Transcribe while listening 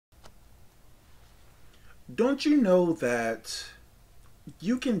Don't you know that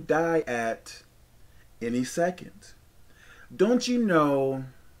you can die at any second? Don't you know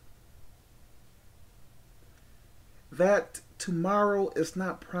that tomorrow is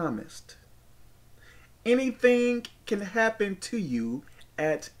not promised? Anything can happen to you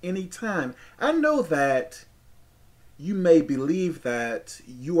at any time. I know that you may believe that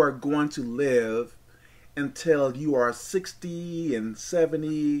you are going to live until you are 60 and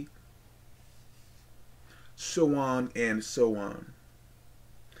 70, so on and so on.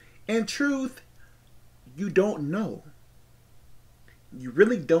 In truth, you don't know. You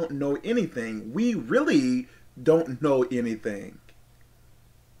really don't know anything. We really don't know anything.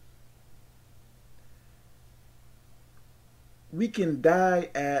 We can die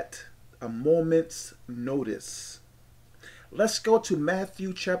at a moment's notice. Let's go to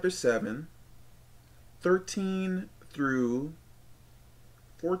Matthew chapter 7, 13 through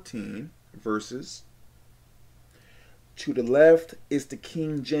 14 verses. To the left is the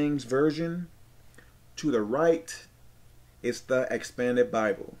King James Version. To the right is the Expanded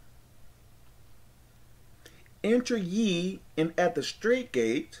Bible. Enter ye in at the strait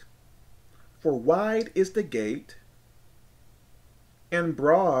gate, for wide is the gate, and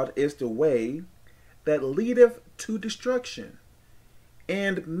broad is the way that leadeth to destruction,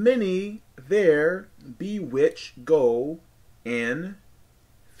 and many there be which go in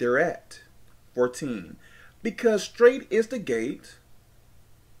thereat. 14. Because strait is the gate,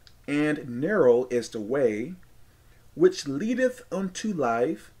 and narrow is the way, which leadeth unto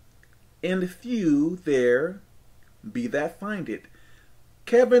life, and few there be that find it.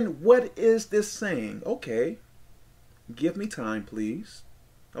 Kevin, what is this saying? Okay. Give me time, please.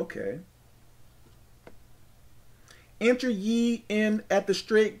 Okay. Enter ye in at the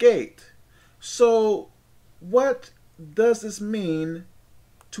strait gate. So, what does this mean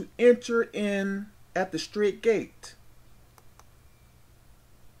to enter in at the strait gate?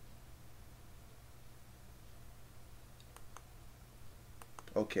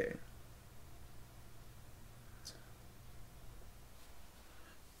 Okay.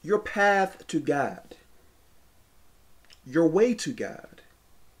 Your path to God. Your way to God.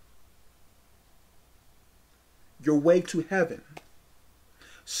 Your way to heaven.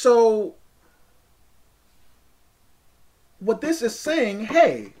 So, what this is saying,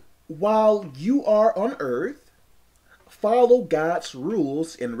 hey, while you are on earth, follow God's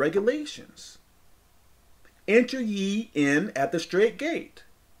rules and regulations. Enter ye in at the strait gate.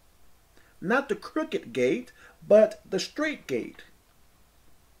 Not the crooked gate, but the strait gate.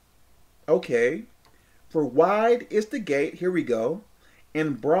 Okay. For wide is the gate, here we go,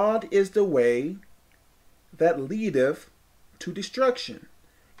 and broad is the way that leadeth to destruction,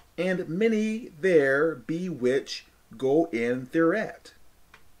 and many there be which go in thereat.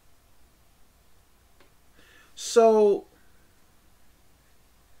 So,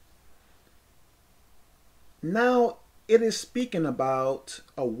 now it is speaking about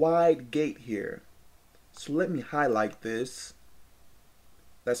a wide gate here. So let me highlight this.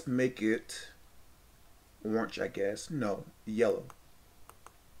 Let's make it orange, I guess. No, yellow.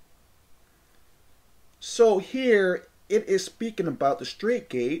 So here it is speaking about the strait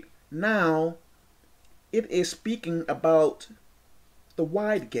gate. Now it is speaking about the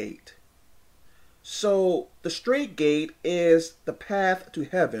wide gate. So the strait gate is the path to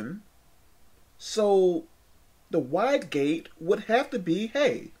heaven. So the wide gate would have to be,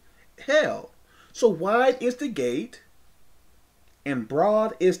 hey, hell. So wide is the gate, and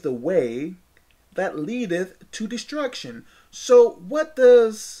broad is the way that leadeth to destruction. So what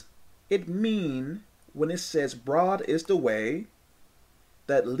does it mean when it says broad is the way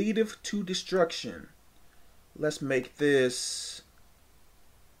that leadeth to destruction? Let's make this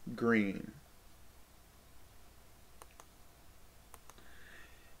green.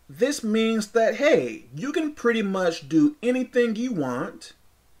 This means that, hey, you can pretty much do anything you want,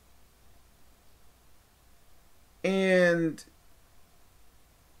 and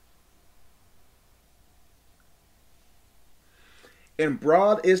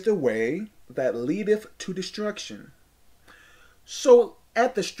broad is the way that leadeth to destruction. So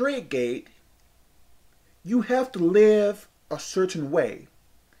at the strait gate, you have to live a certain way.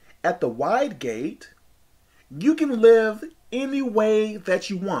 At the wide gate, you can live any way that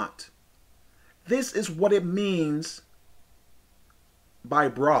you want. This is what it means by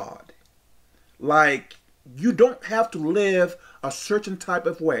broad. Like, you don't have to live a certain type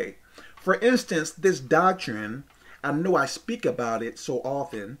of way. For instance, this doctrine, I know I speak about it so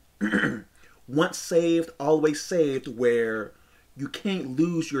often, once saved, always saved, where you can't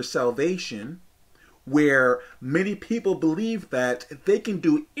lose your salvation, where many people believe that they can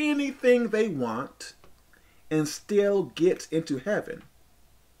do anything they want and still get into heaven.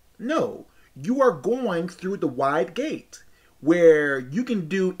 No, you are going through the wide gate where you can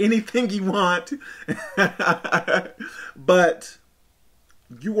do anything you want, but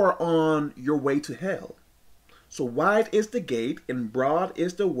you are on your way to hell. So wide is the gate and broad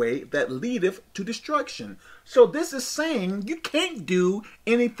is the way that leadeth to destruction. So this is saying you can't do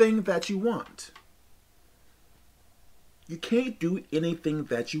anything that you want. You can't do anything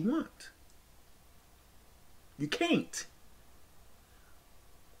that you want. You can't.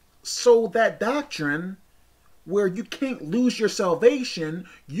 So that doctrine where you can't lose your salvation,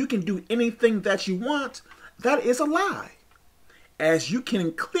 you can do anything that you want, that is a lie, as you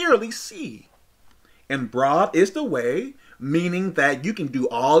can clearly see. And broad is the way, meaning that you can do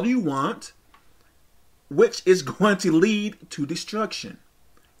all you want, which is going to lead to destruction,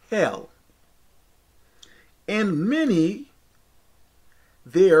 hell. And many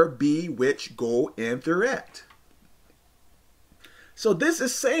there be which go in thereat. So this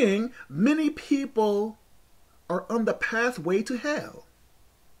is saying many people are on the pathway to hell.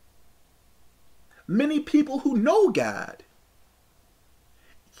 Many people who know God.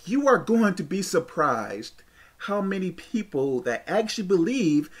 You are going to be surprised how many people that actually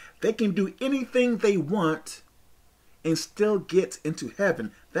believe they can do anything they want and still get into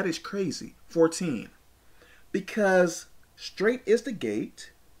heaven. That is crazy. 14. Because straight is the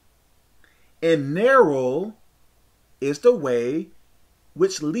gate and narrow is the way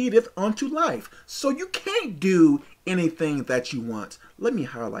which leadeth unto life. So you can't do anything that you want. Let me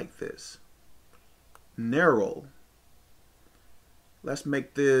highlight this. Narrow. Let's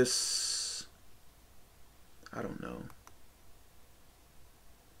make this, I don't know.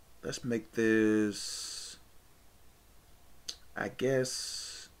 Let's make this, I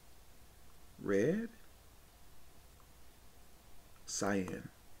guess, red? Cyan.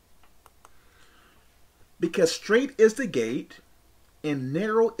 Because straight is the gate and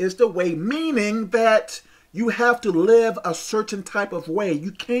narrow is the way, meaning that you have to live a certain type of way.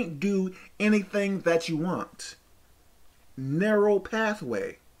 You can't do anything that you want. Narrow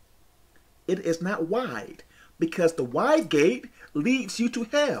pathway. It is not wide, because the wide gate leads you to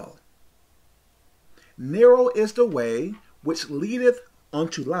hell. Narrow is the way which leadeth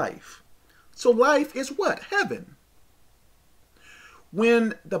unto life. So life is what? Heaven.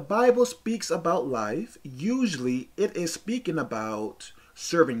 When the Bible speaks about life, usually it is speaking about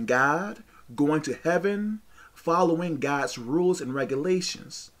serving God, going to heaven, following God's rules and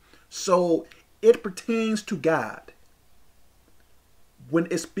regulations. So it pertains to God. When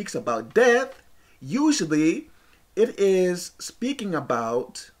it speaks about death, usually it is speaking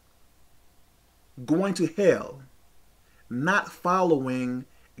about going to hell, not following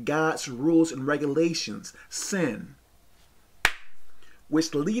God's rules and regulations, sin,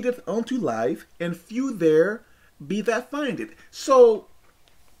 which leadeth unto life, and few there be that find it. So,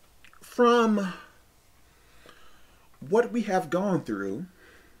 from what we have gone through,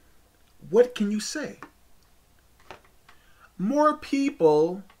 what can you say? More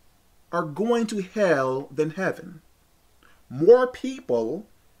people are going to hell than heaven. More people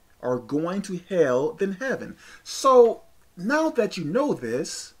are going to hell than heaven. So, now that you know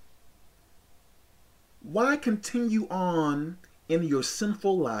this, why continue on in your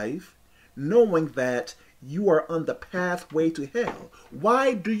sinful life knowing that you are on the pathway to hell?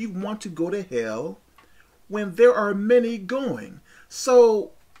 Why do you want to go to hell when there are many going?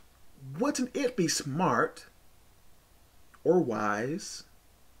 So, wouldn't it be smart or wise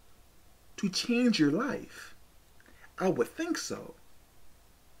to change your life? I would think so.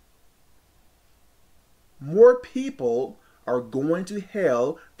 More people are going to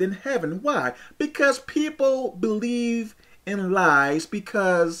hell than heaven. Why? Because people believe in lies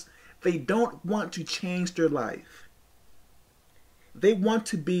because they don't want to change their life. They want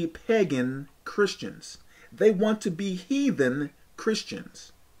to be pagan Christians. They want to be heathen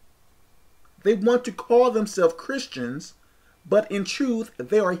Christians. They want to call themselves Christians, but in truth,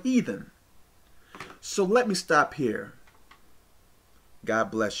 they are heathen. So let me stop here. God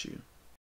bless you.